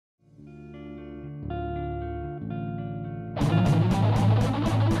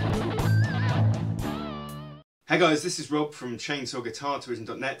Hey guys, this is Rob from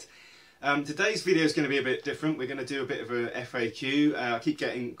ChainsawGuitarTourism.net. Today's video is going to be a bit different. We're going to do a bit of a FAQ. I keep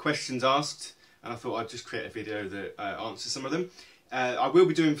getting questions asked and I thought I'd just create a video that answers some of them. I will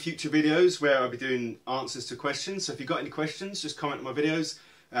be doing future videos where I'll be doing answers to questions, so if you've got any questions, just comment on my videos,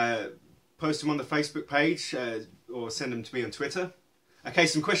 post them on the Facebook page or send them to me on Twitter. Okay,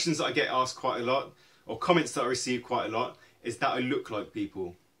 some questions that I get asked quite a lot, or comments that I receive quite a lot, is that I look like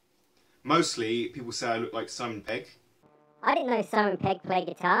people. Mostly, people say I look like Simon Pegg. I didn't know Simon Pegg played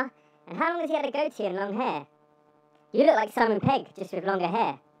guitar. And how long has he had a goatee and long hair? You look like Simon Pegg, just with longer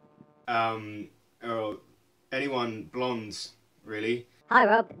hair. Or anyone blonde, really. Hi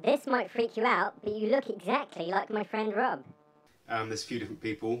Rob, this might freak you out, but you look exactly like my friend Rob. There's a few different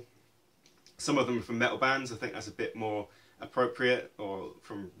people. Some of them are from metal bands, I think that's a bit more appropriate, or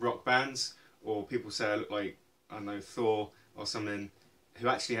from rock bands, or people say I look like, I don't know, Thor or something, who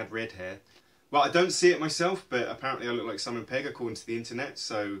actually had red hair. Well, I don't see it myself, but apparently I look like Simon Pegg according to the internet,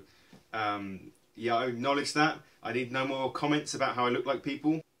 so yeah, I acknowledge that. I need no more comments about how I look like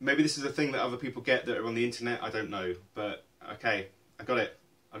people. Maybe this is a thing that other people get that are on the internet, I don't know, but okay, I got it.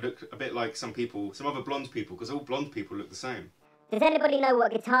 I look a bit like some people, some other blonde people, because all blonde people look the same. Does anybody know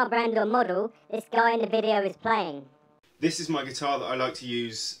what guitar brand or model this guy in the video is playing? This is my guitar that I like to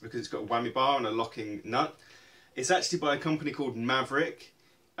use because it's got a whammy bar and a locking nut. It's actually by a company called Maverick,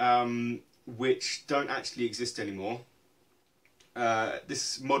 which don't actually exist anymore.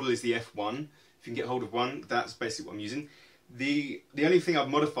 This model is the F1. If you can get hold of one, that's basically what I'm using. The only thing I've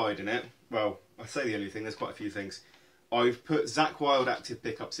modified in it, well, I say the only thing, there's quite a few things. I've put Zakk Wylde active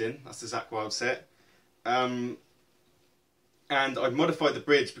pickups in, that's the Zakk Wylde set. And I've modified the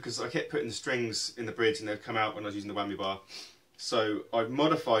bridge because I kept putting the strings in the bridge and they'd come out when I was using the whammy bar. So I've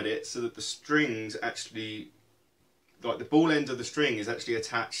modified it so that the strings actually, like the ball end of the string is actually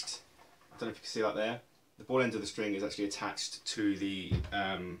attached, I don't know if you can see that there, the ball end of the string is actually attached to the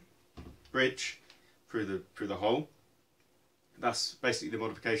bridge through the hole. That's basically the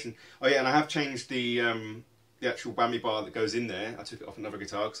modification. Oh yeah, and I have changed the actual whammy bar that goes in there. I took it off another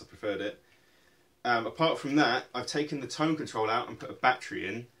guitar because I preferred it. Apart from that, I've taken the tone control out and put a battery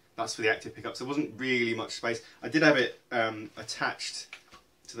in. That's for the active pickups. There wasn't really much space. I did have it attached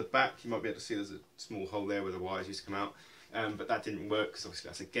to the back. You might be able to see there's a small hole there where the wires used to come out. But that didn't work because obviously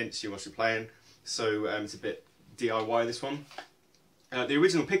that's against you whilst you're playing. So it's a bit DIY, this one. The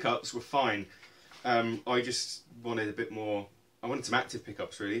original pickups were fine. I just wanted a bit more, I wanted some active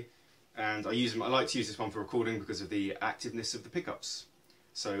pickups really. And I use them. I like to use this one for recording because of the activeness of the pickups.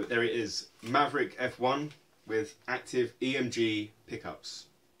 So there it is, Maverick F1 with active EMG pickups.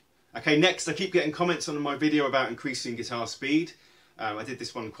 Okay, next, I keep getting comments on my video about increasing guitar speed. I did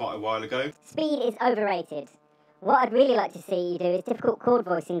this one quite a while ago. Speed is overrated. What I'd really like to see you do is difficult chord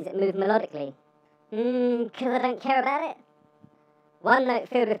voicings that move melodically. Because I don't care about it? One note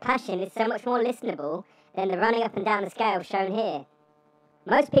filled with passion is so much more listenable than the running up and down the scale shown here.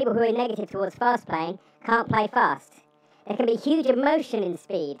 Most people who are negative towards fast playing can't play fast. There can be huge emotion in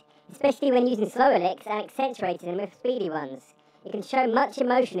speed, especially when using slower licks and accentuating them with speedy ones. It can show much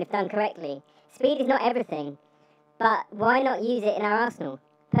emotion if done correctly. Speed is not everything, but why not use it in our arsenal?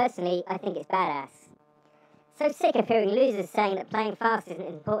 Personally, I think it's badass. So sick of hearing losers saying that playing fast isn't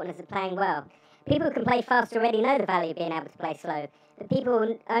as important as playing well. People who can play fast already know the value of being able to play slow, but people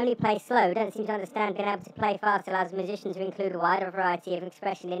who only play slow don't seem to understand being able to play fast allows a musician to include a wider variety of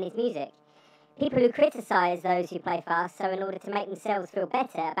expression in his music. People who criticise those who play fast so in order to make themselves feel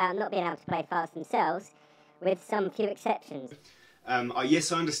better about not being able to play fast themselves, with some few exceptions.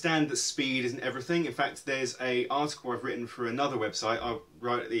 Yes, I understand that speed isn't everything. In fact, there's an article I've written for another website, I'll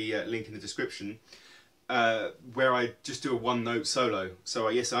write the link in the description, where I just do a one-note solo. So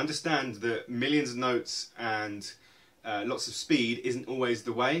yes, I understand that millions of notes and lots of speed isn't always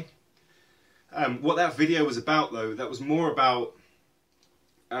the way. What that video was about though, that was more about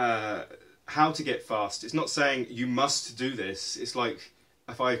how to get fast. It's not saying you must do this. It's like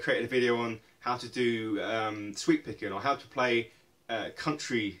if I created a video on how to do sweep picking or how to play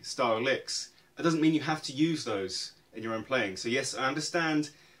country style licks, it doesn't mean you have to use those in your own playing. So yes, I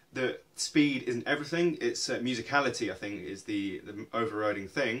understand that speed isn't everything. It's musicality, I think, is the overriding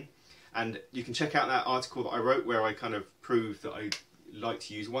thing. And you can check out that article that I wrote where I kind of prove that I like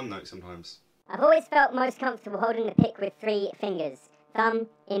to use one note sometimes. I've always felt most comfortable holding the pick with 3 fingers. Thumb,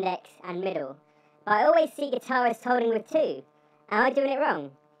 index and middle. But I always see guitarists holding with 2. Am I doing it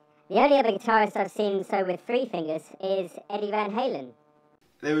wrong? The only other guitarist I've seen so with 3 fingers is Eddie Van Halen.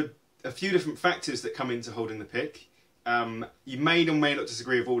 There are a few different factors that come into holding the pick. You may or may not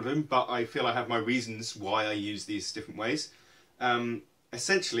disagree with all of them, but I feel I have my reasons why I use these different ways.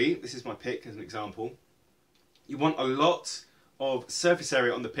 Essentially, this is my pick as an example. You want a lot of surface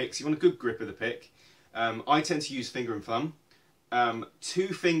area on the pick, so you want a good grip of the pick. I tend to use finger and thumb. 2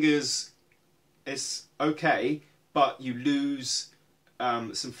 fingers is okay, but you lose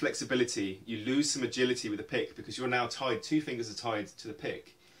some flexibility, you lose some agility with the pick because you're now tied, 2 fingers are tied to the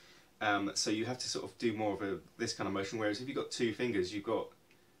pick. So you have to sort of do more of this kind of motion, whereas if you've got 2 fingers, you've got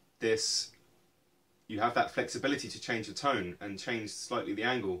this, you have that flexibility to change the tone and change slightly the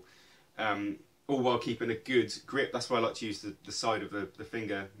angle, all while keeping a good grip. That's why I like to use the side of the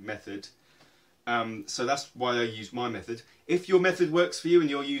finger method. So that's why I use my method. If your method works for you and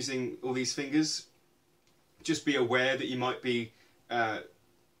you're using all these fingers, just be aware that you might be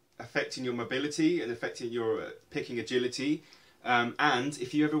affecting your mobility and affecting your picking agility. And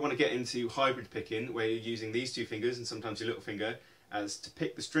if you ever want to get into hybrid picking, where you're using these 2 fingers and sometimes your little finger as to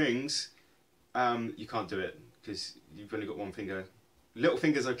pick the strings, you can't do it because you've only got 1 finger. Little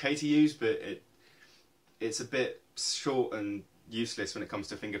finger's okay to use, but it's a bit short and useless when it comes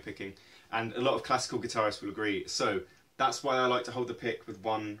to finger picking. And a lot of classical guitarists will agree. So that's why I like to hold the pick with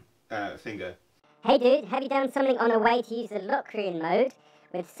 1 finger. Hey dude, have you done something on a way to use the Locrian mode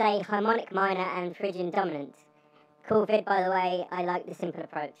with, say, harmonic minor and Phrygian dominant? Cool vid, by the way. I like the simple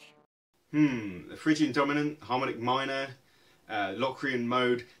approach. The Phrygian dominant, harmonic minor, Locrian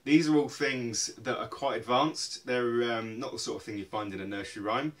mode. These are all things that are quite advanced. They're not the sort of thing you find in a nursery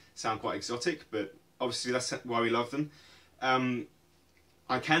rhyme. Sound quite exotic, but obviously that's why we love them.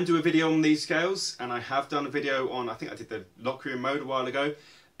 I can do a video on these scales, and I have done a video on, I think I did the Locrian mode a while ago.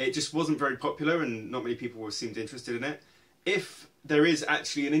 It just wasn't very popular and not many people seemed interested in it. If there is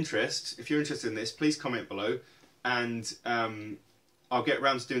actually an interest, if you're interested in this, please comment below, and I'll get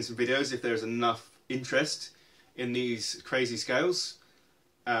around to doing some videos if there's enough interest in these crazy scales.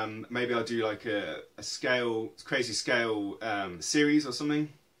 Maybe I'll do like a crazy scale series or something.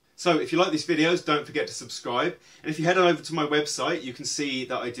 So if you like these videos, don't forget to subscribe. And if you head on over to my website, you can see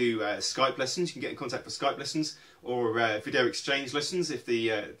that I do Skype lessons. You can get in contact for Skype lessons or video exchange lessons if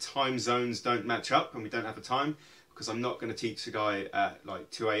the time zones don't match up and we don't have a time, because I'm not going to teach a guy at like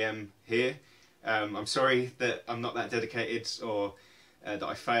 2 AM here. I'm sorry that I'm not that dedicated or that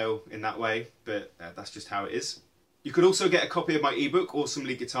I fail in that way, but that's just how it is. You could also get a copy of my ebook, Awesome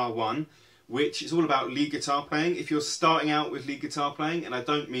Lead Guitar 1, which is all about lead guitar playing. If you're starting out with lead guitar playing, and I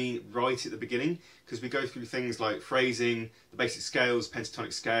don't mean right at the beginning, because we go through things like phrasing, the basic scales,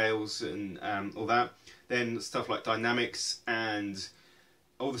 pentatonic scales, and all that. Then stuff like dynamics and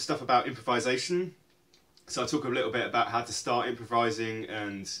all the stuff about improvisation. So I talk a little bit about how to start improvising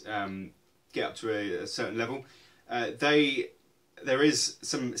and get up to a certain level. There is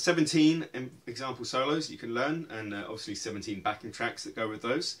some 17 example solos you can learn, and obviously 17 backing tracks that go with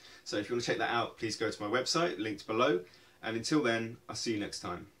those. So if you want to check that out, please go to my website, linked below. And until then, I'll see you next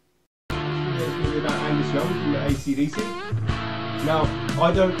time. About Angus Young from AC/DC. Now,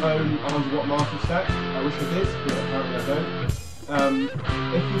 I don't own a 100 watt Marshall stack. I wish I did, but apparently I don't.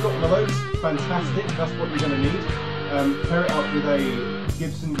 If you've got one of those, fantastic. That's what you're going to need. Pair it up with a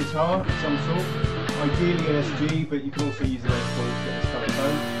Gibson guitar of some sort. Ideally SG, but you can also use an S4 to get this kind of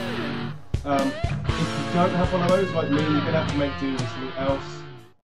tone. If you don't have one of those, like me, you're going to have to make do with something else.